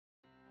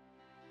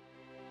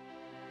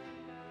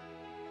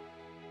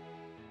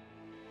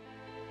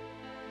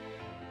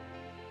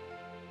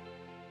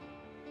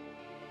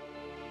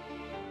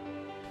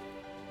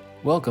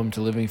Welcome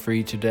to Living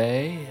Free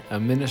Today, a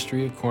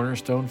ministry of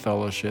Cornerstone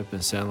Fellowship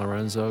in San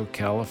Lorenzo,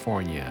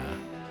 California.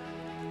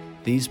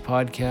 These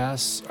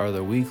podcasts are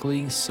the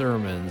weekly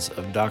sermons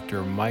of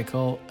Dr.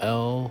 Michael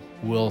L.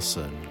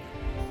 Wilson.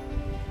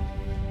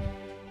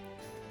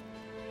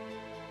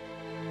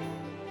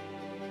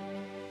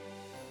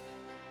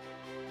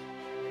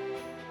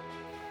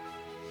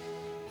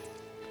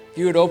 If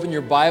you would open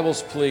your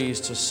Bibles,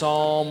 please, to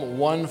Psalm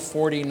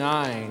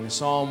 149.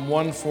 Psalm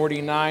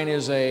 149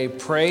 is a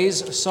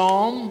praise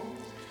psalm.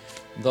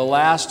 The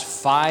last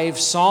 5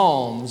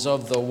 psalms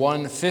of the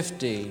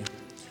 150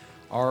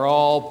 are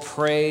all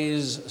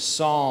praise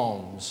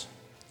psalms.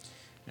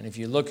 And if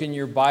you look in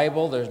your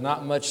Bible, there's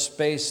not much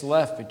space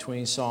left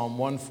between Psalm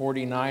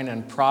 149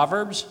 and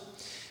Proverbs.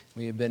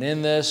 We have been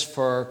in this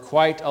for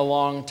quite a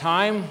long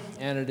time,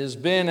 and it has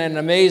been an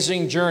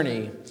amazing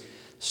journey,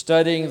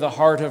 studying the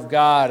heart of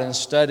God and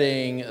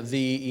studying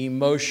the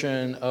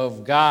emotion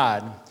of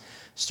God.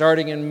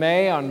 Starting in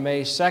May, on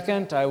May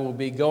 2nd, I will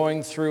be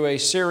going through a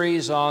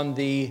series on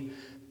the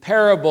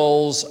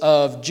parables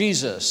of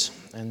Jesus.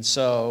 And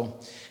so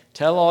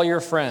tell all your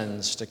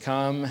friends to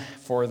come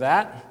for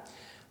that.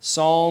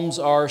 Psalms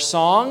are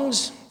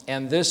songs,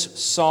 and this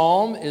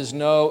psalm is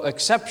no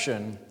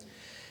exception.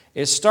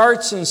 It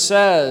starts and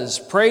says,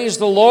 "Praise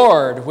the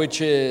Lord,"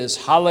 which is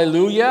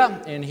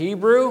hallelujah in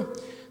Hebrew.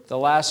 The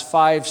last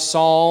 5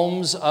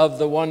 psalms of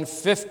the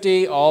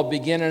 150 all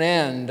begin and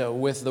end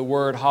with the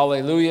word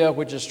hallelujah,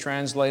 which is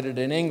translated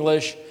in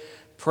English,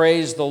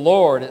 praise the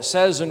Lord. It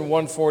says in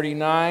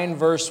 149,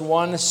 verse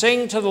 1,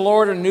 "Sing to the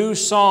Lord a new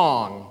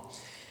song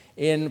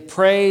in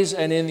praise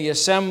and in the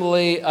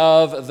assembly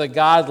of the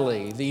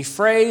godly." The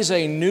phrase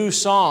 "a new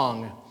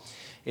song"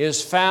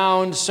 is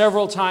found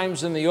several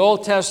times in the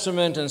Old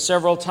Testament and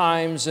several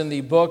times in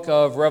the book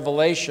of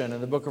Revelation. In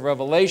the book of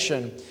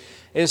Revelation,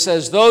 it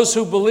says, those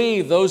who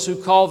believe, those who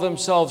call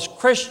themselves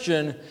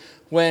Christian,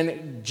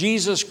 when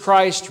Jesus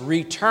Christ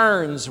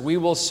returns, we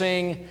will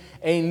sing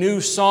a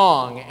new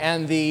song.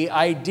 And the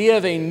idea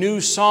of a new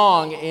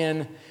song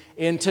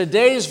in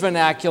today's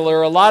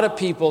vernacular, a lot of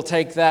people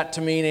take that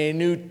to mean a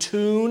new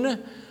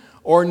tune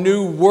or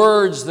new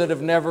words that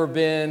have never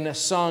been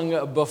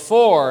sung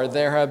before.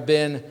 There have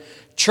been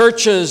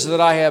churches that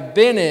I have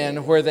been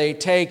in where they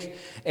take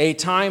a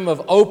time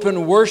of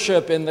open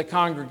worship in the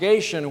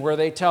congregation where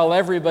they tell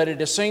everybody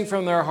to sing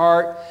from their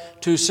heart,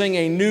 to sing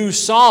a new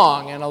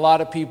song, and a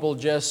lot of people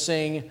just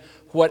sing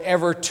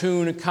whatever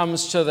tune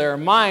comes to their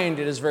mind.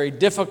 It is very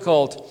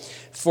difficult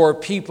for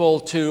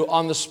people to,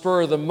 on the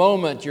spur of the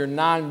moment, your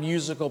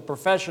non-musical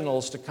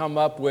professionals, to come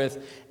up with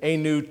a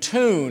new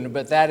tune,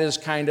 but that is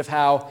kind of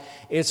how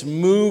it's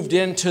moved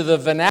into the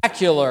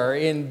vernacular.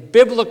 In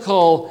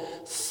biblical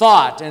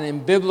thought and in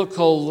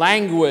biblical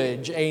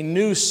language, a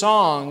new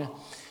song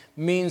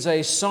means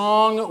a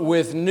song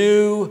with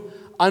new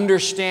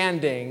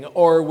understanding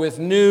or with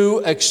new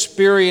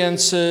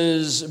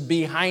experiences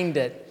behind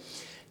it.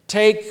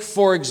 Take,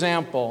 for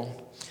example,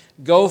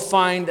 go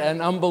find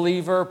an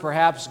unbeliever,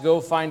 perhaps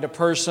go find a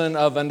person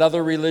of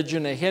another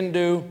religion, a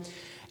Hindu,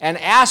 and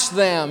ask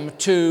them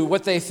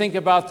what they think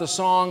about the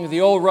song,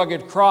 "The Old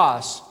Rugged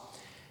Cross."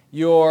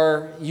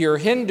 Your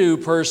Hindu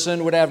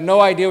person would have no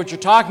idea what you're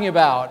talking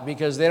about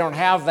because they don't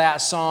have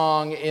that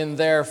song in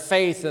their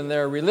faith and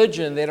their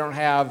religion. They don't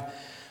have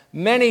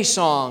many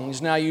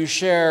songs. Now you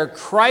share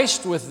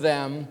Christ with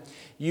them.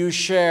 You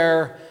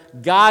share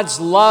God's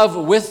love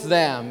with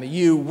them.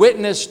 You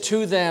witness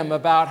to them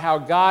about how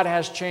God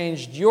has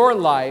changed your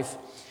life.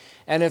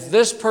 And if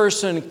this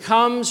person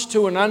comes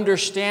to an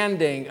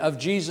understanding of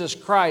Jesus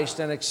Christ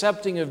and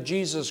accepting of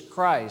Jesus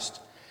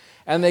Christ,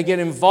 and they get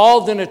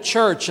involved in a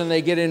church and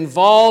they get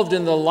involved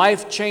in the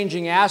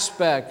life-changing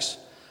aspects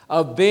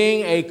of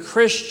being a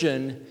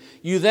Christian,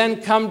 you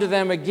then come to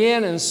them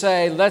again and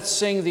say, "Let's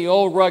sing the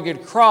Old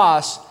Rugged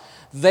Cross."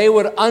 They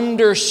would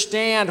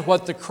understand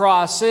what the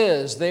cross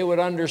is. They would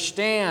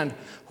understand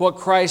what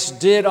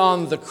Christ did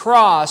on the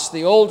cross.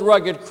 The Old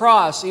Rugged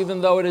Cross, even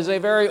though it is a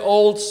very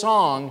old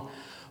song,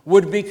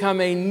 would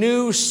become a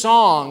new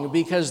song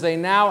because they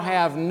now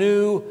have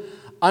new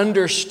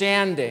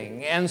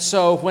understanding. And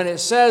so when it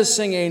says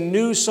sing a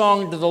new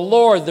song to the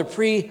Lord, the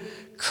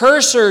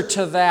precursor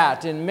to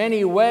that in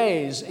many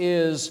ways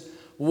is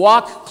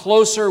walk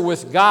closer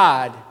with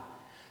God.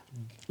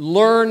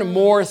 Learn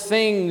more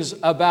things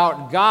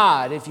about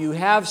God. If you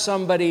have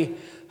somebody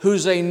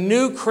who's a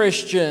new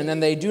Christian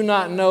and they do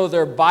not know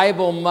their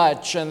Bible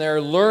much and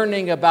they're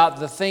learning about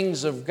the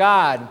things of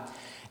God,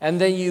 and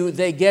then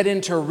they get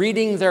into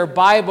reading their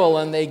Bible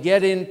and they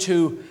get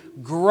into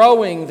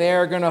growing,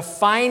 they're going to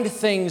find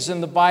things in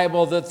the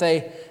Bible that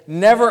they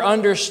never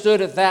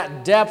understood at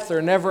that depth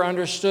or never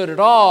understood at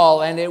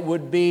all, and it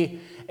would be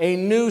a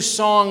new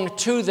song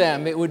to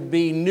them. It would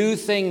be new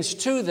things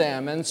to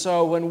them. And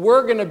so when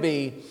we're going to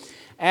be,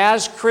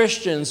 as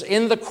Christians,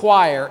 in the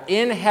choir,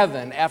 in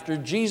heaven, after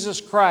Jesus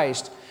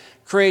Christ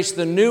creates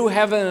the new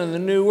heaven and the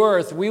new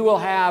earth, we will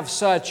have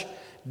such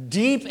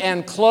deep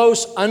and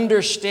close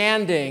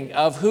understanding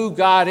of who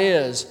God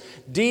is,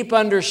 deep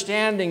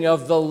understanding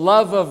of the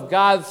love of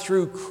God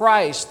through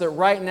Christ that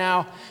right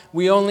now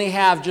we only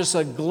have just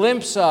a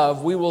glimpse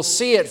of. We will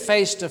see it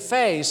face to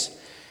face,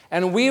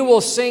 and we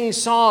will sing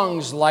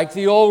songs like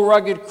the Old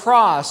Rugged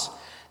Cross.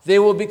 They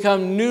will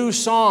become new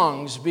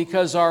songs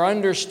because our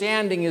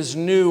understanding is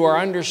new, our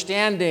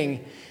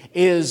understanding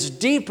is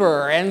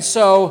deeper. And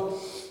so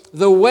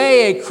the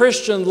way a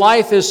Christian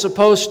life is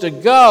supposed to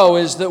go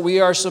is that we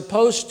are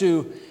supposed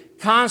to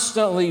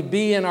constantly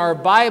be in our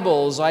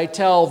Bibles. I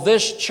tell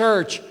this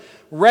church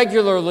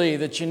regularly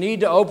that you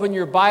need to open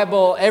your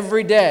Bible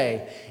every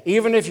day.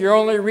 Even if you're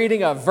only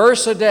reading a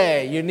verse a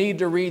day, you need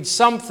to read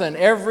something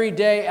every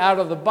day out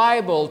of the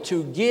Bible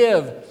to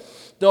give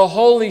the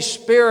Holy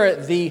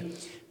Spirit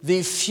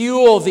the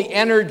fuel, the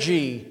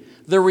energy,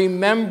 the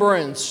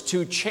remembrance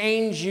to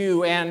change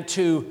you and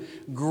to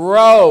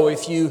grow.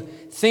 If you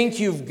think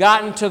you've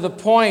gotten to the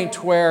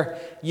point where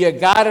you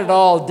got it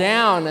all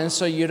down and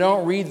so you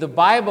don't read the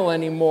Bible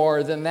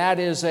anymore, then that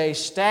is a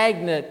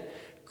stagnant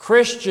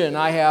Christian.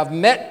 I have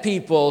met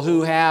people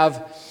who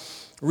have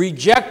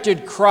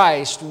rejected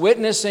Christ,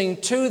 witnessing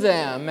to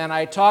them, and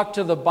I talked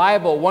to the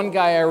Bible. One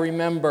guy I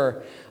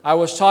remember, I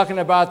was talking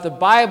about the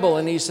Bible,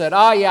 and he said,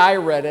 "Oh yeah, I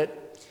read it."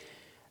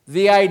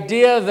 The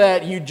idea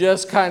that you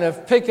just kind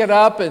of pick it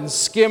up and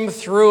skim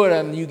through it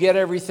and you get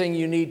everything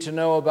you need to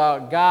know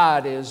about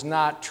God is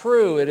not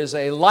true. It is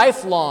a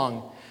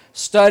lifelong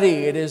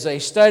study. It is a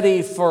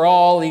study for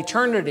all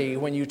eternity.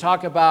 When you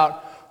talk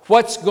about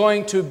what's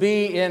going to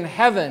be in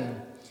heaven,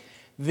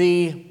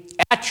 the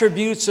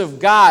attributes of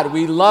God,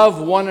 we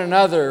love one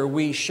another,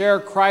 we share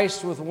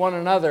Christ with one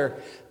another.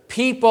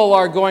 People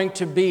are going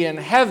to be in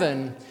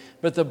heaven,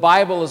 but the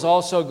Bible is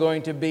also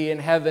going to be in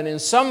heaven in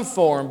some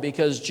form,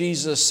 because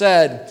Jesus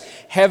said,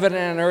 heaven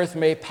and earth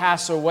may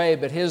pass away,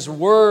 but His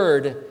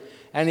Word,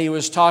 and He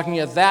was talking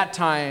at that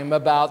time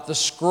about the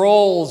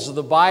scrolls of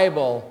the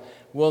Bible,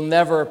 will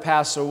never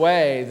pass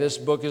away. This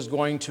book is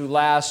going to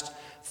last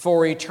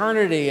for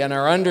eternity, and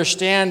our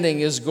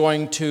understanding is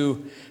going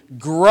to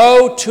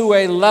grow to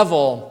a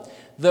level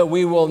that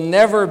we will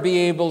never be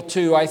able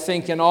to, I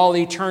think, in all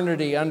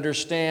eternity,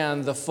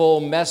 understand the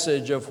full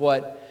message of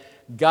what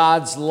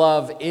God's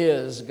love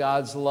is.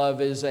 God's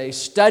love is a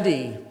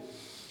study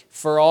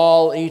for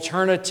all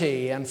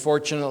eternity, and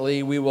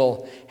fortunately we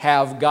will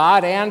have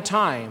God and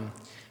time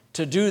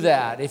to do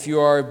that if you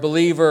are a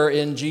believer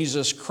in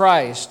Jesus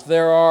Christ.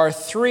 There are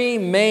three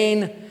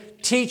main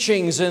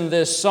teachings in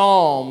this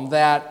psalm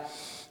that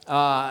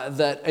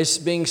is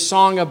being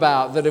sung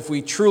about, that if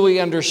we truly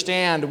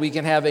understand, we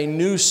can have a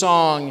new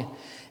song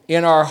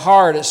in our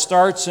heart. It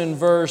starts in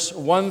verse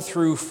 1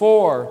 through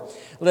 4.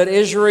 Let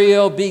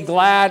Israel be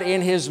glad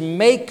in his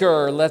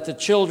Maker. Let the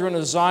children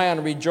of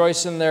Zion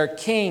rejoice in their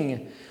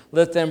King.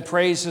 Let them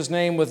praise His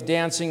name with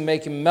dancing,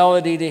 making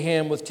melody to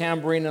Him with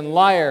tambourine and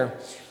lyre.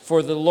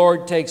 For the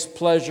Lord takes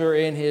pleasure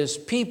in His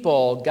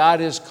people.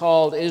 God is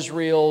called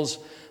Israel's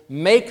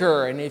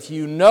Maker. And if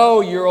you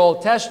know your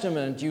Old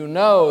Testament, you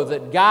know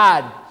that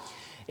God,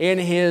 in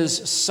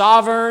His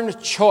sovereign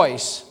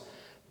choice,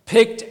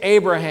 picked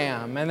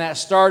Abraham, and that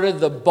started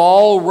the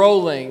ball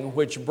rolling,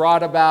 which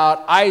brought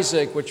about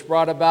Isaac, which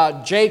brought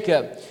about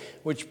Jacob,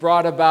 which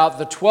brought about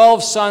the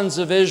 12 sons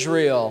of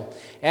Israel.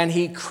 And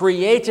He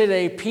created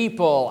a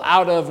people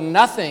out of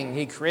nothing.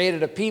 He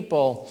created a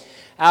people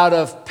out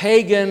of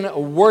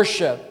pagan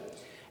worship.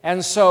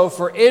 And so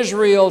for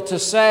Israel to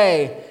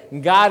say,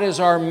 God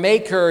is our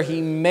Maker,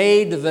 He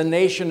made the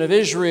nation of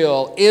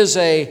Israel, is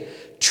a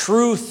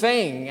true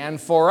thing. And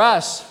for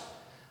us,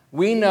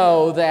 we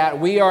know that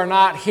we are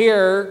not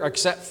here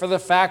except for the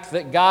fact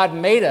that God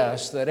made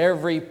us, that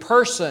every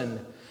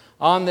person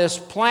on this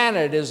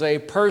planet is a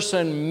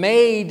person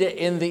made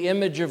in the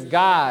image of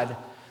God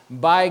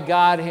by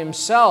God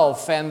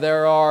Himself. And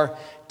there are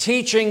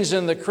teachings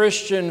in the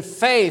Christian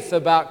faith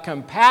about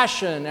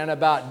compassion and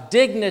about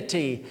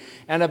dignity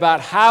and about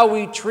how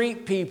we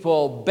treat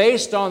people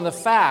based on the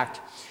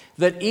fact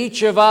that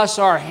each of us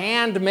are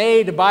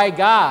handmade by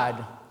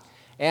God.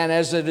 And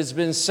as it has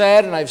been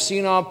said, and I've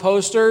seen on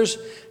posters,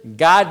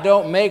 God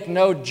don't make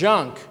no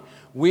junk.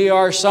 We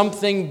are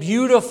something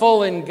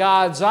beautiful in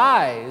God's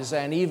eyes.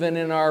 And even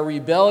in our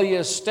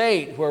rebellious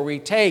state, where we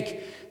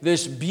take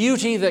this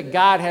beauty that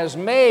God has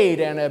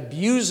made and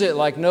abuse it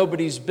like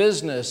nobody's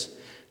business,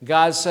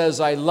 God says,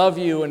 I love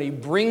you, and He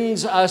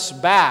brings us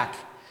back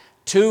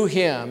to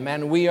Him.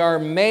 And we are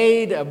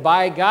made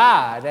by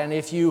God. And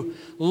if you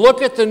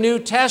look at the New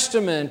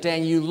Testament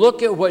and you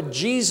look at what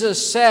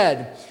Jesus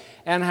said,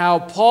 and how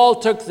Paul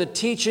took the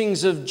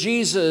teachings of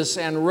Jesus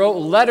and wrote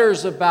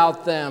letters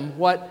about them,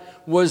 what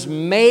was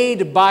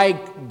made by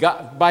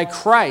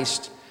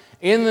Christ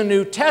in the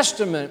New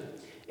Testament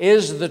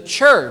is the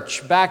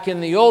church. Back in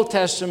the Old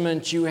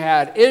Testament, you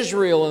had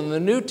Israel. In the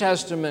New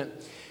Testament,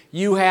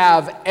 you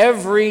have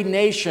every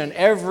nation,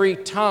 every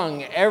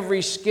tongue,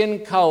 every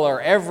skin color,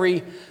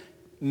 every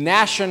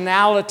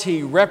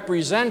nationality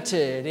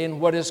represented in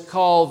what is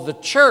called the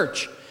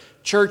church.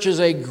 Church is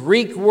a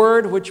Greek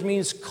word which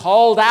means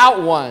called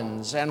out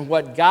ones. And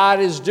what God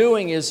is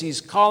doing is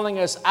He's calling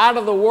us out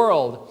of the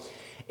world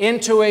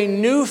into a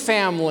new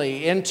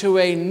family, into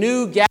a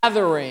new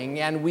gathering.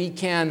 And we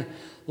can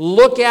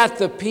look at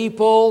the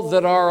people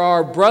that are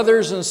our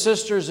brothers and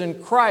sisters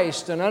in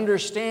Christ and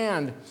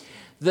understand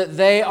that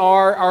they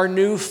are our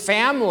new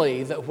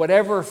family, that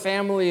whatever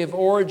family of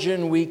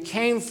origin we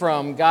came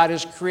from, God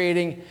is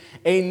creating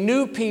a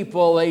new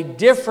people, a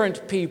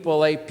different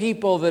people, a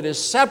people that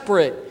is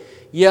separate,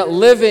 yet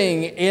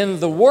living in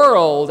the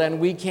world. And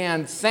we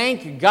can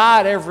thank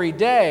God every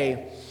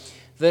day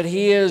that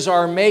He is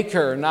our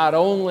maker, not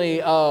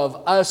only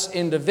of us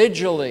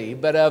individually,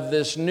 but of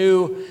this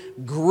new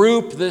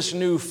group, this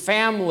new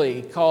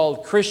family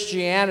called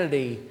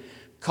Christianity,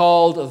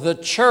 called the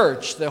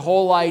church. The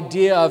whole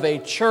idea of a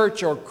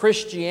church or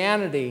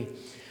Christianity,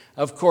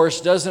 of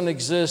course, doesn't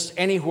exist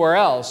anywhere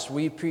else.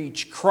 We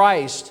preach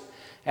Christ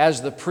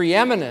as the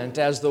preeminent,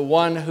 as the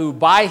one who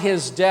by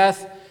His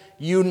death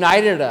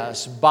united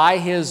us, by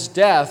His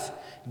death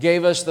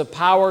gave us the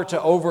power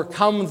to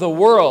overcome the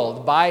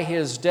world, by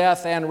His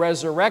death and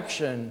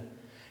resurrection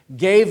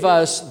gave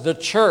us the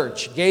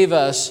church, gave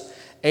us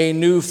a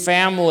new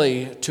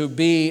family to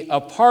be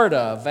a part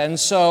of. And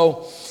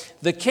so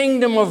the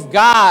kingdom of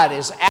God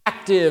is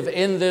active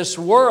in this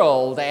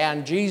world,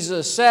 and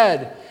Jesus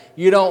said,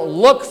 you don't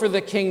look for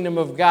the kingdom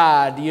of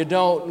God, you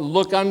don't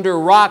look under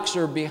rocks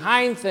or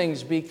behind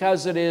things,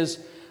 because it is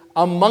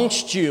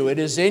amongst you, it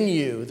is in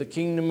you. The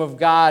kingdom of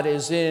God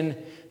is in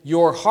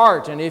your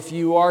heart. And if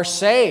you are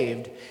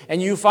saved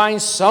and you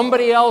find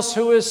somebody else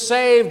who is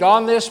saved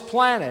on this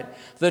planet,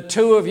 the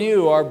two of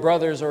you are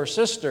brothers or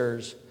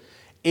sisters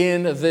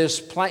in this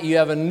planet. You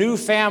have a new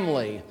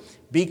family,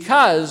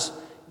 because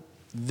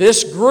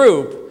this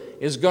group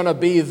is going to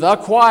be the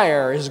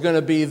choir, is going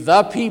to be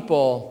the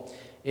people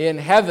in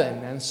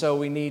heaven. And so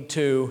we need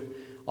to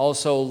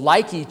also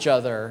like each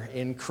other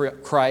in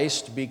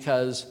Christ,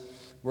 because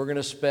we're going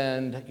to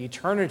spend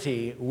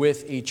eternity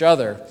with each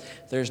other.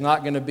 There's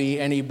not going to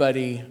be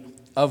anybody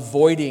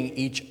avoiding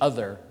each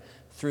other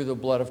through the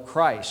blood of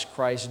Christ.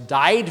 Christ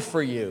died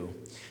for you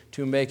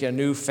to make a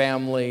new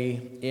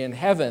family in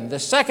heaven. The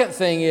second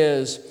thing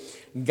is,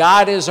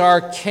 God is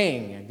our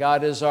King.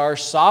 God is our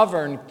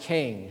sovereign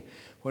King.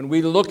 When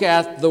we look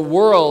at the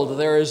world,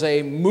 there is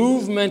a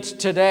movement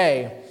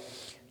today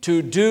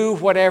to do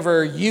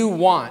whatever you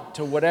want,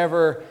 to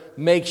whatever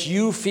makes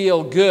you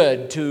feel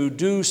good, to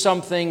do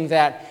something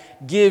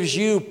that gives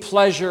you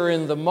pleasure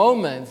in the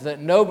moment, that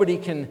nobody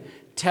can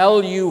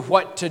tell you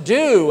what to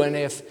do. And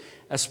if,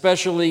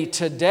 especially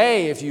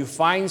today, if you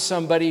find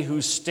somebody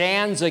who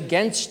stands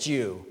against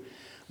you,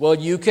 well,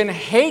 you can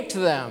hate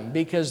them,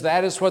 because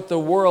that is what the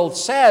world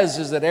says,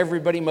 is that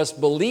everybody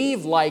must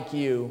believe like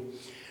you,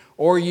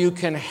 or you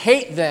can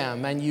hate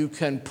them and you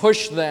can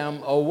push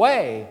them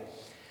away.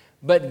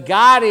 But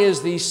God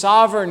is the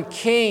sovereign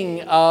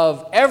King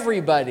of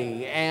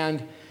everybody.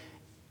 And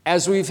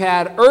as we've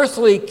had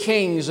earthly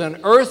kings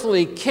and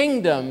earthly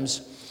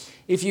kingdoms,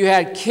 if you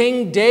had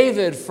King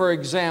David, for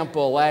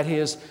example, at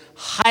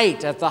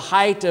the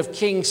height of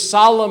King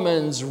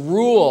Solomon's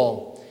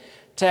rule,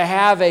 to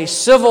have a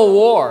civil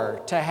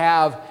war, to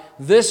have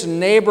this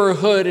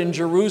neighborhood in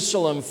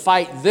Jerusalem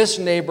fight this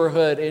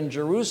neighborhood in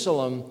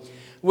Jerusalem,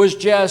 was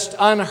just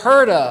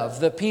unheard of.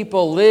 The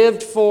people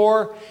lived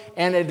for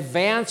and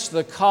advanced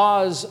the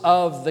cause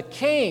of the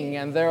king.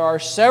 And there are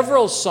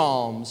several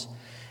psalms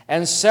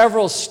and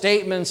several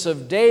statements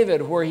of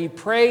David where he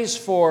prays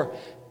for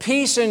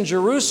peace in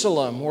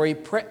Jerusalem, where he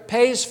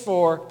prays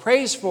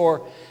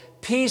for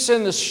peace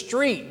in the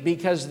street,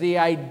 because the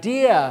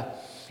idea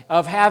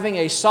of having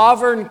a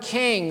sovereign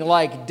king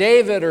like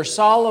David or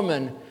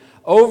Solomon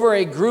over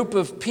a group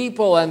of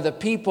people, and the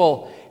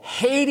people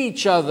hate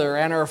each other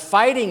and are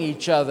fighting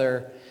each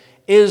other,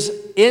 is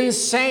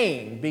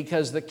insane,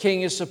 because the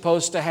king is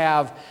supposed to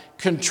have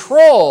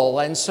control.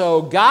 And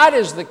so God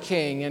is the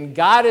king, and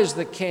God is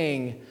the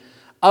king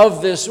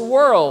of this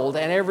world,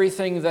 and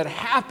everything that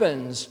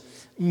happens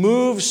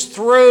moves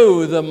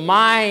through the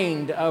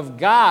mind of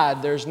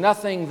God. There's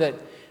nothing that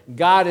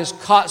God is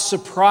caught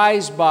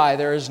surprised by.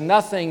 There is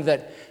nothing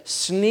that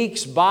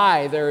sneaks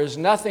by. There is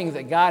nothing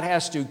that God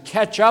has to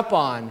catch up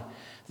on.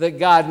 That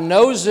God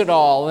knows it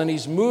all, and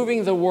He's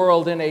moving the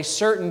world in a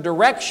certain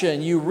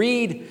direction. You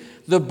read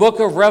the book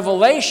of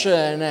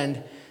Revelation,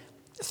 and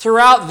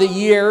throughout the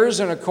years,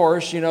 and of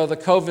course, you know, the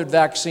COVID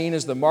vaccine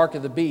is the mark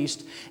of the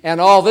beast,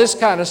 and all this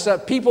kind of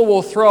stuff, people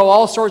will throw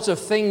all sorts of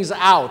things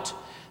out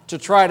to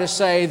try to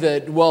say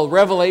that, well,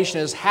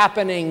 Revelation is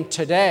happening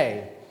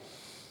today.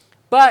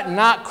 But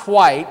not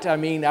quite. I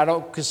mean, I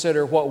don't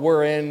consider what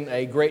we're in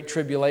a great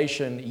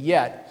tribulation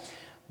yet.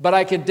 But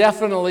I could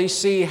definitely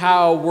see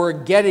how we're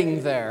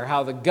getting there,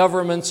 how the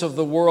governments of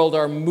the world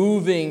are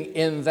moving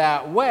in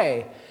that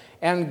way.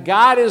 And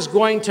God is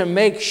going to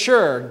make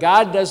sure.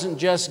 God doesn't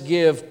just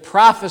give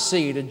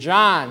prophecy to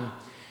John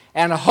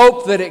and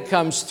hope that it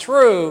comes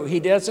through. He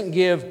doesn't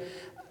give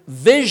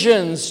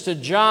visions to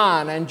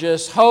John and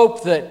just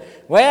hope that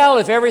well,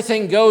 if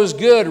everything goes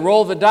good,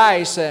 roll the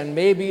dice and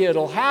maybe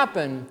it'll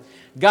happen.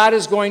 God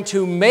is going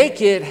to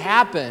make it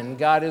happen.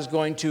 God is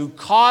going to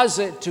cause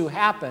it to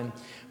happen.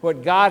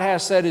 What God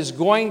has said is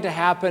going to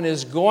happen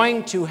is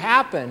going to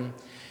happen.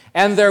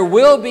 And there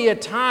will be a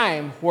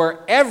time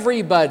where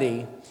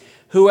everybody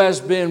who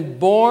has been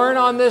born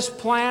on this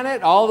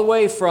planet, all the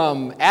way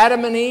from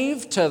Adam and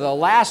Eve to the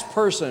last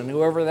person,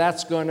 whoever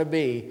that's going to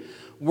be,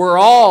 we're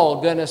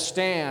all going to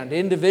stand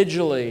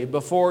individually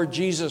before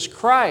Jesus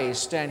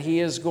Christ, and He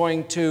is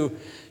going to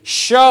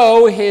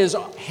show His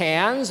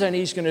hands, and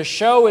He's going to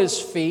show His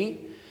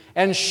feet,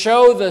 and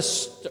show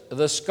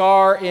the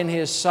scar in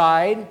His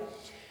side,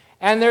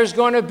 and there's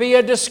going to be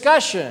a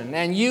discussion,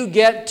 and you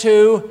get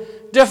to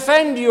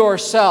defend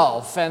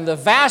yourself, and the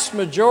vast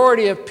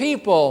majority of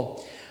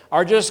people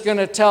are just going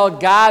to tell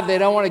God they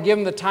don't want to give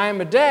Him the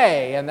time of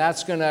day, and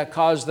that's going to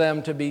cause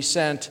them to be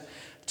sent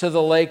to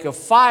the lake of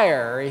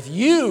fire. If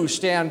you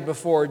stand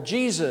before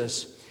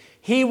Jesus,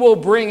 He will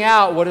bring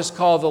out what is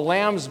called the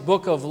Lamb's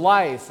Book of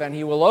Life, and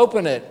He will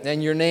open it,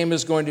 and your name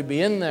is going to be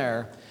in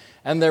there,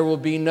 and there will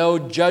be no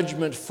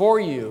judgment for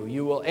you.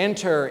 You will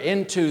enter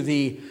into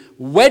the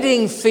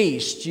wedding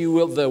feast,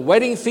 the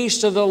wedding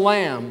feast of the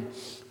Lamb.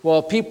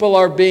 While people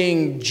are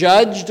being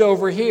judged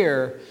over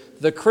here,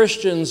 the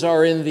Christians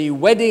are in the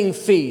wedding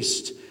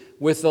feast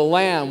with the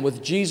Lamb,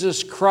 with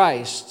Jesus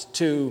Christ,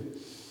 to,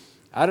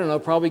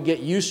 probably get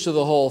used to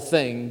the whole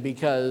thing,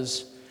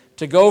 because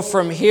to go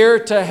from here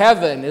to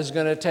heaven is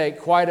going to take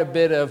quite a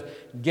bit of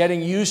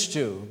getting used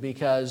to,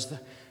 because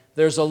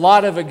there's a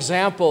lot of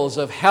examples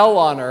of hell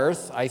on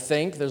earth, I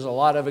think. There's a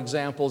lot of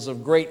examples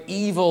of great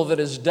evil that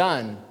is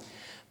done,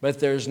 but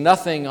there's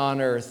nothing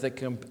on earth that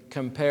can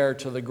compare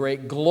to the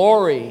great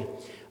glory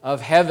of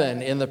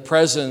heaven in the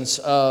presence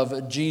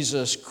of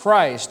Jesus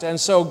Christ. And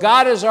so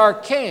God is our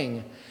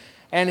King,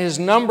 and His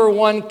number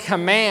one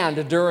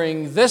command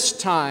during this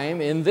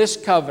time, in this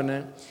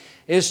covenant,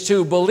 is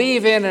to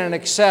believe in and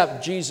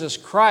accept Jesus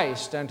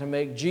Christ and to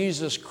make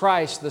Jesus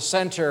Christ the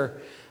center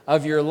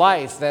of your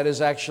life. That is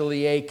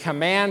actually a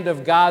command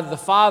of God the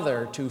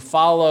Father, to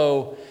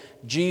follow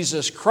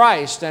Jesus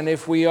Christ. And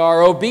if we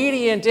are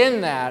obedient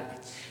in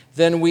that,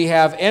 then we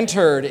have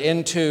entered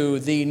into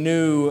the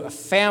new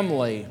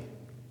family.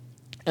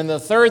 And the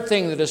third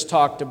thing that is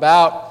talked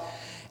about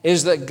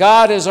is that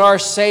God is our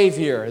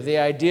Savior. The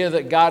idea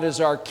that God is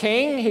our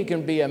King. He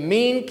can be a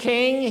mean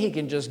king. He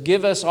can just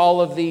give us all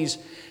of these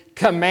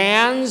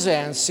commands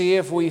and see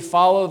if we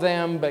follow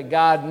them. But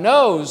God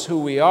knows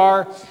who we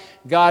are.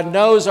 God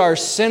knows our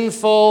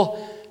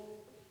sinful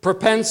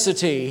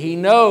propensity. He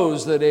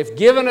knows that if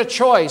given a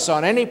choice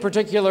on any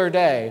particular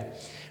day,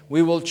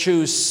 we will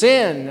choose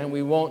sin and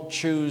we won't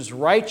choose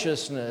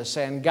righteousness.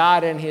 And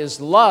God, in His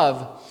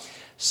love,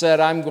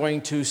 said, I'm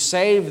going to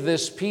save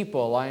this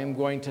people. I am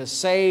going to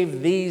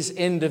save these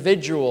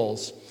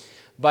individuals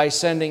by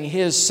sending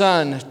His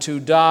Son to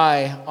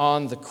die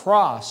on the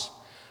cross.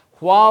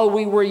 While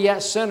we were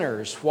yet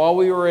sinners, while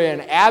we were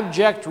in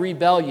abject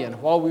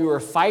rebellion, while we were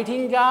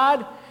fighting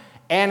God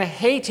and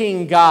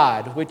hating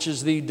God, which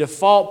is the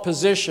default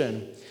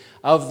position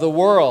of the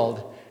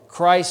world,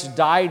 Christ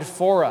died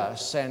for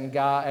us, and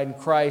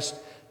Christ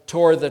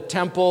tore the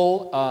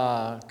temple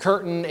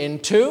curtain in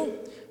two,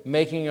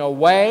 making a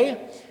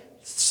way.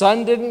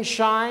 Sun didn't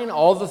shine,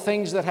 all the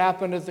things that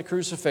happened at the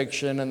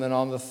crucifixion, and then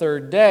on the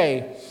third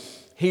day,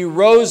 He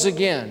rose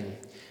again.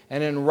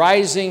 And in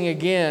rising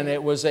again,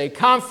 it was a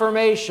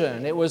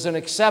confirmation, it was an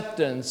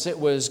acceptance, it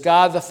was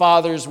God the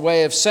Father's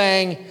way of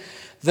saying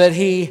that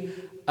He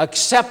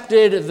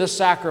accepted the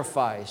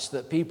sacrifice,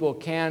 that people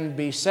can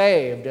be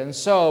saved. And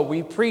so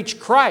we preach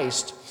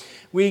Christ.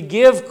 We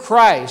give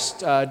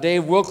Christ.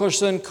 Dave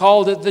Wilkerson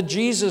called it the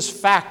Jesus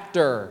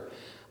factor.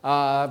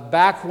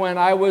 Back when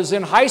I was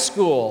in high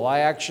school, I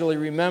actually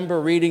remember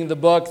reading the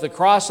book, The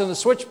Cross and the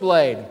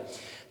Switchblade.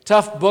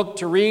 Tough book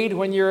to read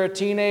when you're a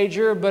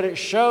teenager, but it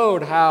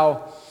showed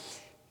how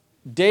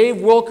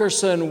Dave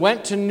Wilkerson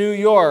went to New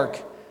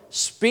York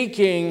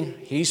speaking.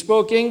 He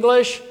spoke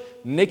English.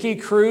 Nicky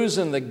Cruz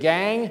and the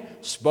gang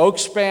spoke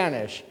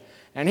Spanish.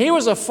 And he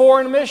was a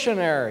foreign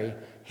missionary.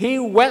 He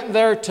went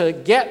there to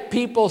get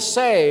people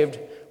saved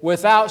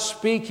without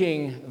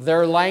speaking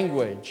their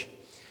language.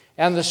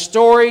 And the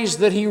stories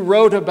that he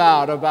wrote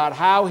about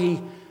how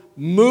he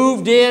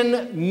moved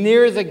in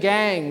near the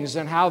gangs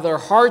and how their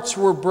hearts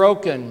were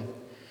broken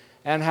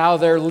and how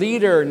their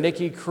leader,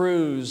 Nicky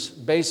Cruz,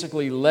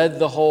 basically led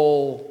the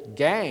whole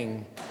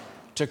gang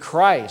to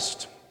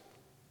Christ.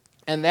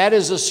 And that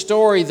is a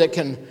story that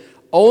can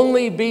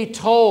only be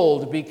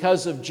told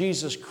because of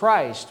Jesus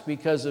Christ,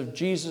 because of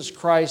Jesus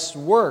Christ's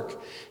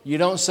work. You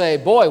don't say,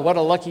 boy, what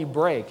a lucky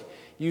break.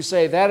 You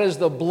say, that is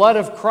the blood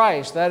of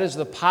Christ. That is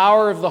the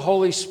power of the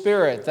Holy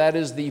Spirit. That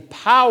is the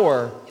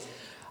power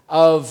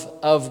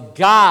of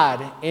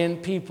God in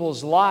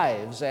people's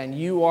lives. And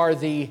you are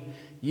the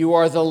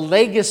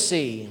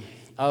legacy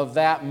of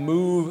that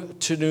move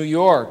to New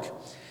York.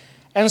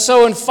 And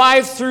so in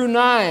 5 through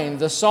 9,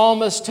 the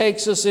psalmist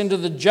takes us into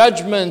the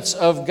judgments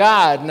of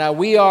God. Now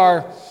we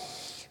are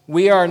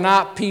We are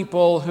not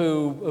people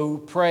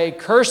who pray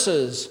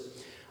curses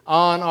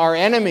on our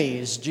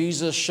enemies.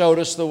 Jesus showed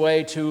us the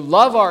way to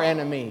love our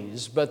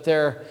enemies, but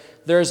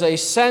there's a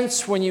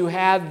sense when you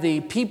had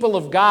the people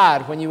of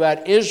God, when you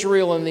had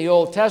Israel in the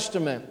Old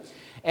Testament,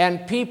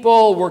 and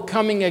people were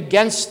coming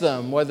against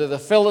them, whether the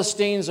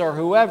Philistines or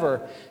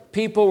whoever,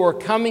 people were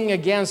coming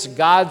against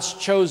God's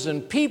chosen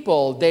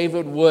people.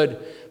 David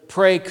would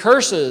pray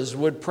curses,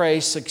 would pray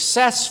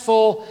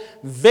successful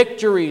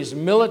victories,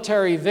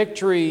 military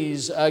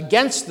victories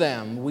against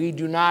them. We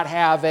do not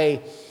have a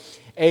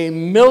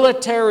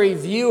military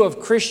view of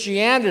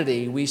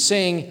Christianity. We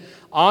sing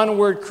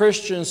 "Onward,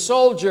 Christian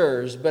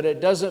Soldiers," but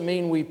it doesn't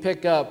mean we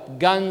pick up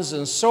guns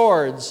and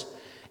swords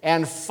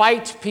and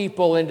fight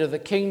people into the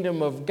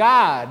kingdom of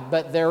God.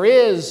 But there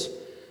is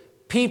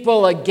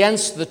people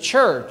against the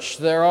church.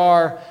 There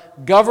are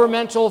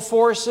governmental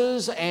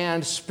forces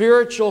and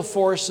spiritual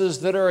forces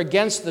that are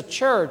against the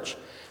church,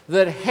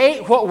 that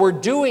hate what we're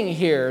doing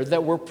here,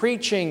 that we're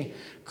preaching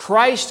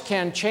Christ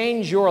can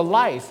change your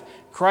life.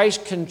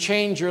 Christ can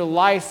change your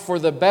life for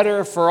the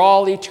better for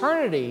all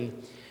eternity.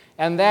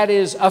 And that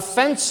is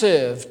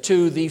offensive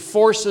to the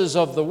forces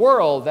of the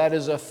world. That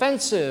is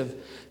offensive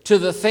to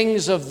the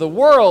things of the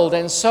world.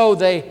 And so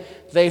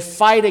they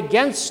fight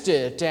against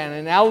it. And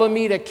in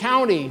Alameda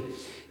County,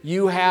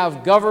 you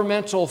have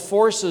governmental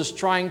forces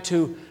trying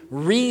to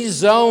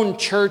rezone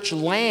church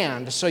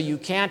land, so you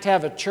can't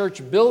have a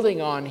church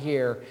building on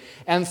here,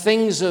 and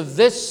things of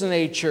this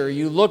nature.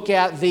 You look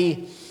at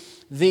the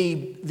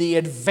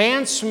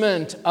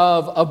advancement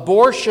of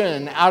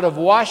abortion out of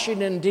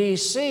Washington,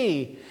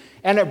 D.C.,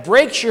 and it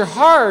breaks your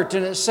heart,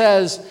 and it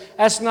says,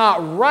 that's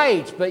not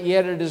right, but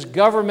yet it is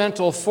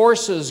governmental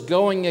forces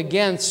going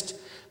against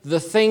the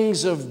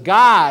things of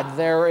God.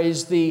 There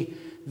is the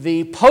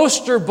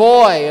poster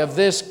boy of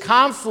this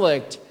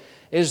conflict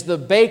is the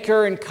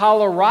baker in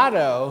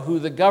Colorado, who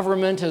the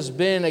government has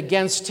been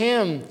against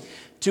him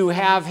to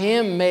have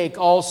him make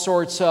all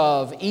sorts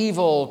of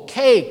evil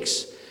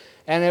cakes.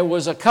 And it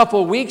was a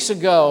couple weeks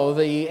ago,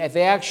 they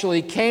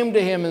actually came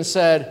to him and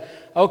said,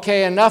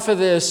 okay, enough of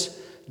this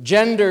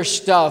gender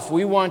stuff.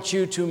 We want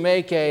you to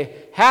make a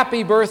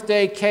happy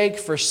birthday cake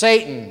for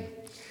Satan.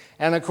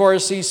 And of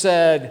course he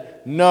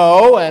said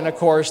no, and of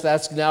course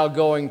that's now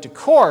going to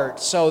court.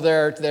 So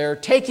they're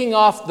taking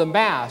off the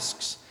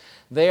masks.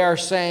 They are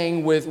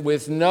saying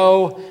with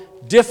no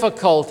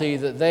difficulty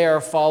that they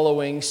are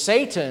following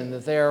Satan,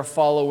 that they are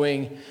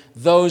following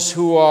those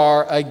who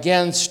are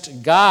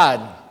against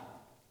God.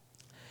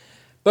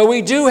 But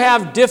we do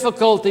have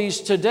difficulties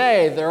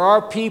today. There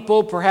are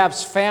people,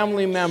 perhaps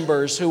family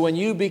members, who when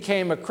you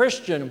became a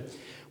Christian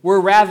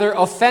were rather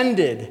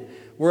offended.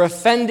 We're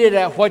offended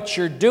at what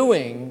you're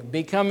doing.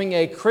 Becoming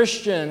a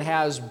Christian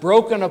has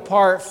broken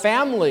apart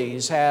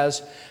families,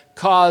 has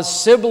caused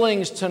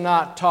siblings to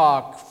not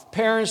talk,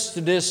 parents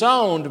to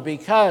disown,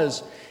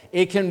 because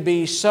it can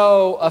be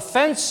so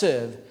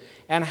offensive.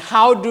 And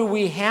how do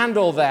we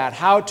handle that?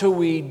 How do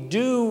we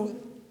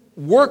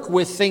work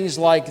with things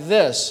like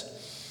this?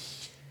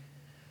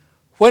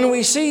 When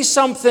we see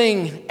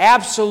something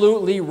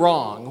absolutely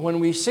wrong, when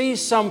we see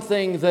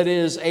something that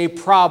is a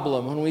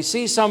problem, when we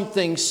see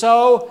something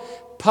so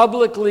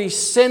publicly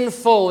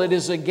sinful it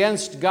is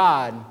against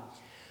God,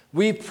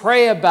 we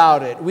pray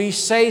about it, we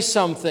say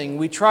something,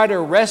 we try to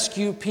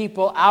rescue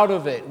people out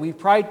of it, we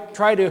try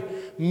to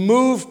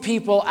move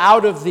people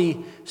out of the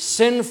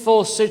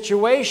sinful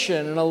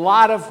situation. And a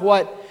lot of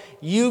what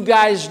you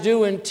guys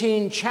do in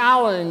Teen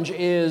Challenge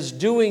is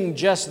doing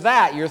just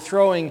that. You're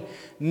throwing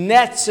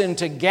nets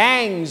into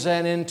gangs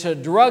and into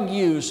drug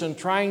use and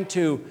trying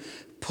to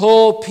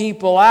pull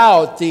people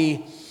out.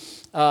 The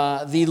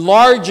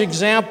large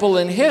example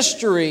in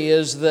history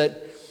is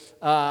that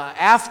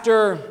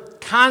after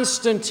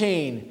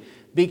Constantine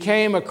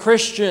became a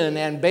Christian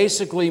and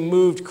basically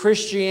moved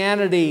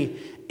Christianity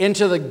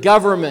into the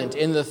government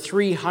in the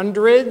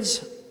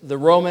 300s, the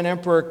Roman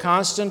Emperor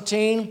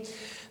Constantine,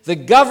 the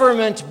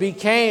government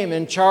became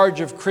in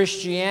charge of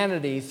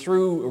Christianity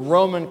through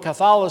Roman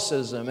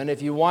Catholicism. And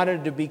if you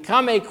wanted to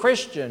become a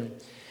Christian,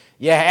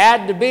 you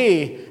had to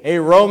be a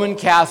Roman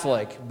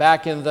Catholic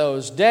back in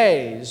those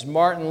days.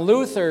 Martin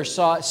Luther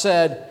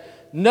said,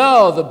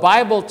 no, the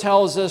Bible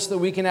tells us that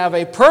we can have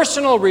a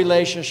personal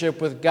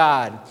relationship with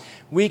God.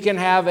 We can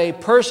have a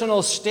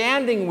personal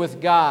standing with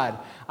God.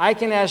 I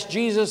can ask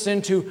Jesus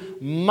into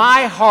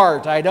my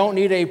heart. I don't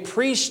need a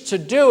priest to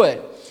do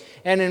it.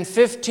 And in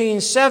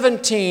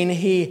 1517,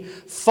 he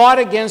fought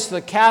against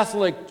the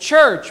Catholic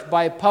Church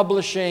by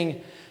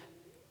publishing,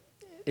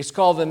 it's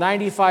called the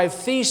 95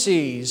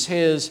 Theses,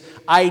 his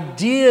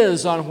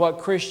ideas on what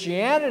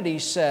Christianity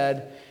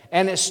said,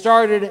 and it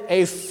started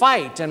a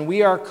fight. And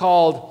we are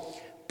called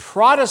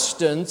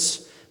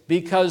Protestants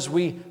because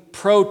we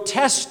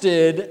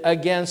protested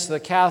against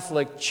the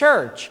Catholic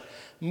Church.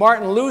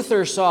 Martin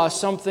Luther saw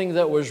something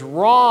that was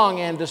wrong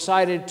and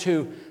decided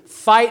to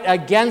fight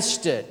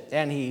against it,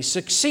 and he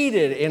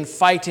succeeded in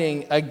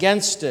fighting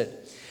against it.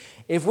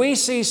 If we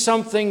see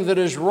something that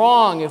is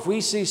wrong, if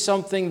we see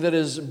something that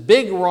is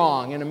big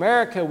wrong, in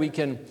America we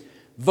can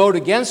vote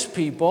against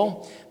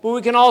people, but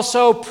we can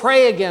also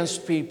pray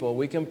against people.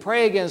 We can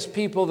pray against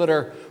people that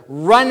are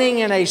running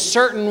in a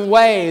certain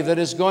way that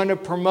is going to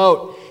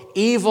promote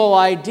evil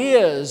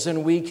ideas,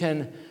 and we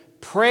can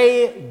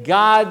pray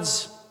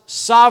God's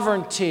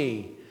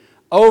sovereignty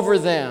over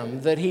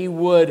them, that He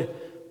would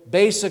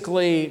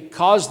basically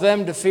cause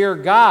them to fear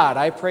God.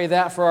 I pray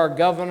that for our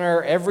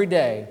governor every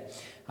day.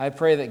 I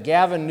pray that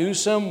Gavin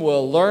Newsom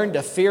will learn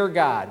to fear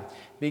God,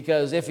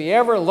 because if he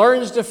ever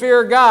learns to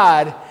fear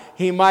God,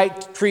 he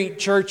might treat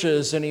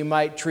churches and he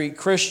might treat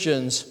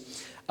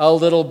Christians a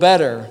little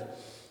better.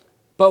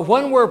 But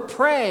when we're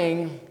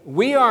praying,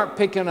 we aren't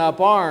picking up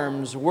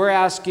arms. We're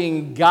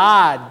asking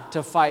God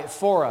to fight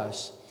for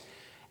us.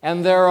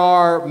 And there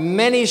are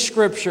many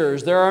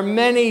scriptures, there are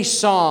many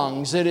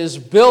songs. It is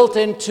built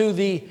into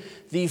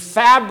the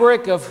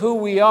fabric of who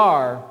we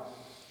are,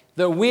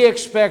 that we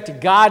expect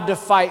God to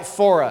fight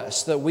for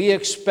us, that we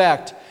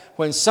expect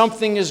when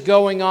something is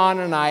going on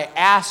and I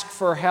ask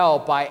for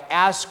help, I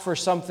ask for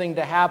something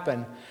to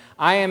happen,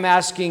 I am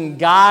asking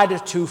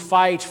God to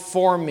fight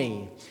for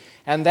me.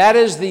 And that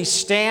is the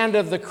stand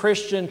of the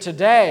Christian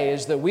today,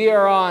 is that we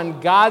are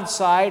on God's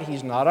side.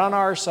 He's not on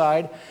our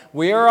side.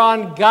 We are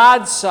on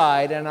God's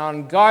side, and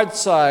on God's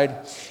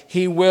side,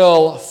 He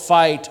will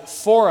fight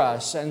for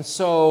us. And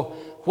so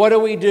what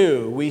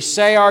do? We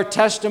say our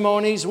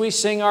testimonies, we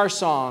sing our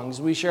songs,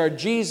 we share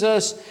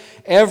Jesus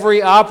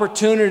every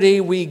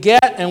opportunity we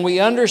get, and we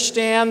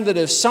understand that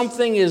if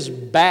something is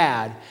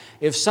bad,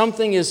 if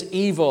something is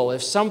evil,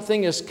 if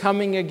something is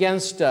coming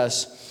against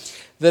us,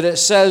 that it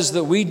says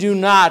that we do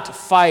not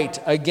fight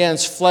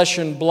against flesh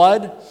and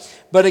blood,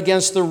 but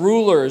against the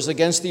rulers,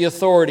 against the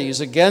authorities,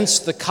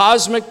 against the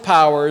cosmic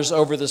powers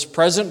over this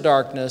present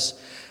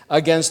darkness,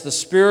 against the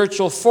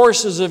spiritual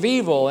forces of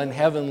evil in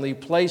heavenly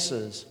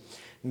places.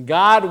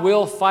 God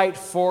will fight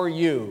for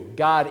you.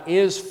 God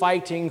is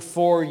fighting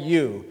for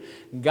you.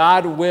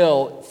 God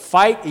will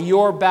fight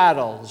your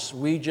battles.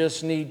 We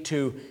just need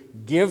to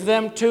give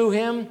them to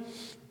Him,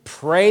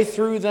 pray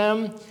through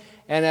them,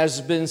 and as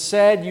has been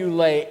said, you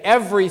lay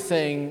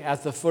everything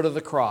at the foot of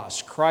the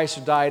cross.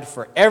 Christ died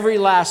for every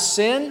last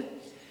sin,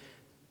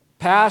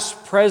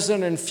 past,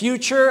 present, and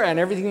future, and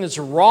everything that's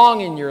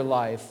wrong in your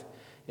life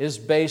is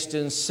based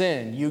in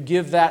sin. You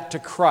give that to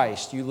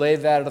Christ. You lay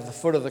that at the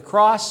foot of the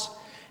cross,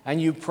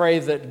 and you pray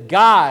that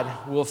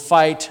God will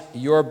fight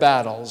your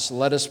battles.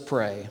 Let us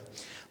pray.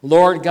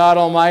 Lord God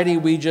Almighty,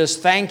 we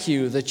just thank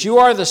You that You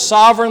are the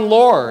sovereign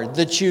Lord,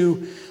 that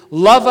You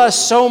love us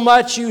so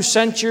much You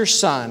sent Your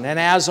Son, and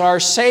as our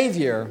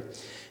Savior,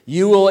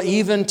 You will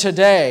even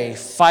today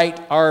fight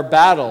our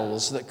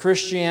battles, that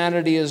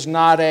Christianity is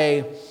not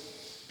a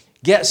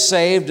get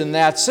saved and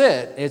that's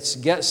it. It's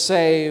get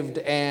saved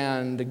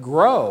and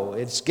grow.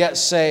 It's get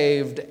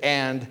saved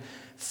and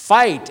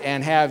fight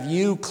and have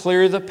You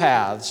clear the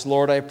paths.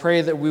 Lord, I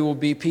pray that we will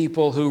be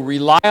people who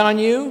rely on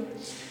You,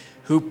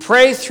 who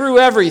pray through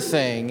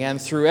everything,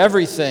 and through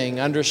everything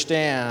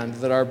understand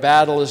that our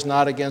battle is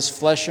not against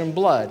flesh and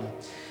blood,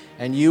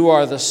 and You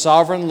are the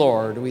sovereign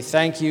Lord. We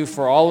thank You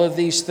for all of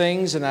these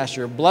things and ask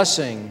Your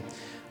blessing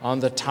on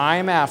the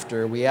time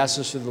after. We ask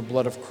this through the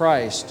blood of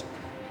Christ.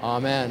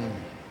 Amen.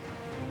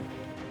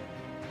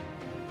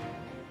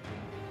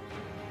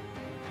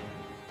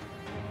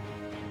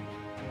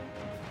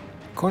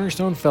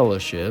 Cornerstone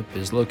Fellowship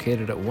is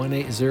located at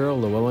 180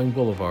 Llewellyn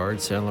Boulevard,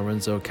 San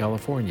Lorenzo,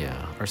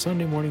 California. Our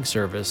Sunday morning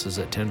service is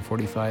at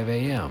 10:45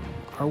 a.m.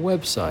 Our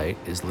website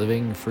is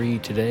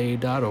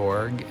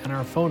livingfreetoday.org, and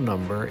our phone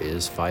number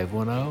is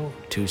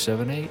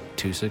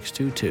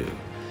 510-278-2622.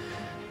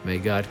 May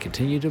God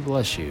continue to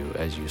bless you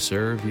as you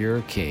serve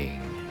your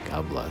King.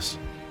 God bless.